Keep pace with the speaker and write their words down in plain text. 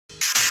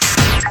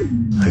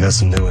I got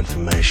some new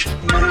information.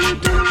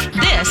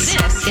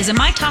 This is a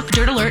My Talk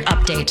Dirt Alert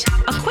update.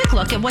 A quick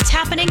look at what's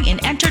happening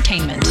in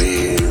entertainment.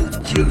 Real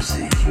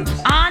juicy.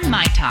 On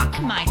My Talk.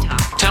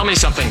 Tell me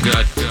something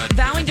good.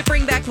 Vowing to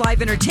bring back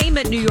live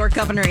entertainment, New York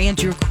Governor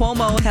Andrew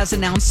Cuomo has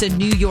announced a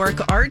New York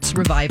arts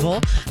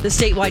revival. The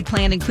statewide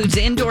plan includes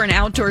indoor and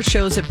outdoor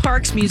shows at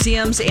parks,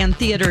 museums, and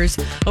theaters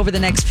over the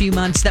next few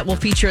months that will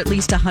feature at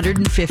least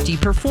 150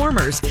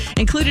 performers.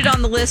 Included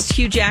on the list,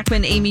 Hugh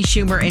Jackman, Amy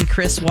Schumer, and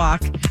Chris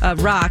Rock.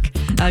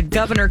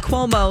 Governor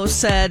Cuomo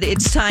said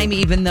it's time,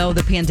 even though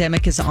the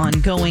pandemic is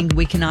ongoing.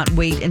 We cannot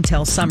wait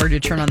until summer to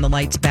turn on the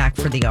lights back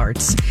for the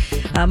arts.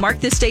 Mark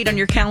this date on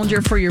your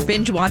calendar for your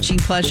binge-watching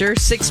pleasure.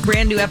 6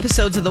 brand new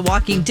episodes of The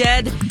Walking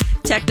Dead.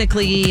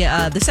 Technically,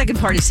 the second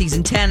part of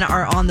season 10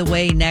 are on the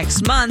way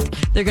next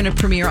month. They're going to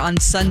premiere on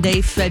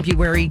Sunday,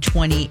 February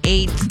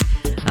 28th.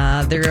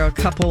 There are a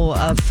couple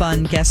of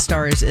fun guest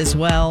stars as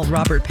well.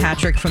 Robert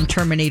Patrick from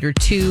Terminator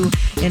 2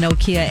 and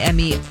Okia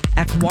Emi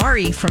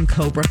Akwari from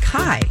Cobra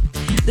Kai.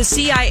 The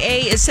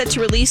CIA is set to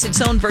release its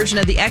own version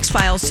of the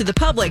X-Files to the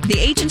public. The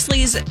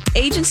agency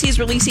is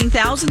releasing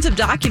thousands of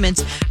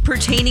documents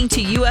pertaining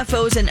to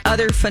UFOs and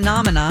other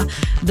phenomena.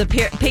 The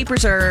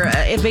papers are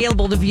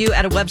available to view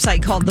at a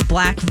website called The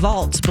Black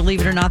Vault.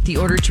 Believe it or not, the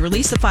order to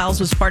release the files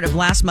was part of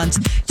last month's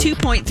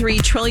 $2.3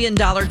 trillion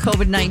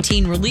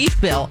COVID-19 relief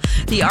bill.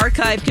 The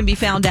archive can be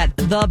found at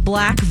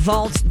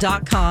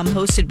theblackvault.com,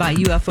 hosted by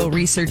UFO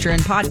researcher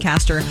and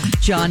podcaster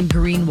John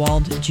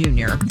Greenwald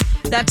Jr.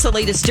 That's the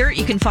latest dirt.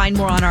 You can find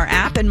more on our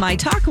app and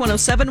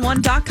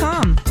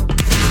mytalk1071.com.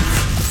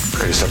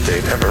 Greatest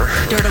update ever.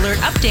 Dirt Alert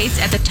updates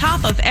at the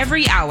top of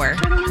every hour.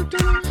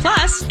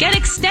 Plus, get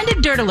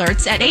extended Dirt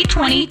Alerts at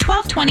 8:20,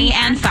 12:20,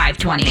 and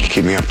 5:20.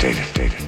 Keep me updated.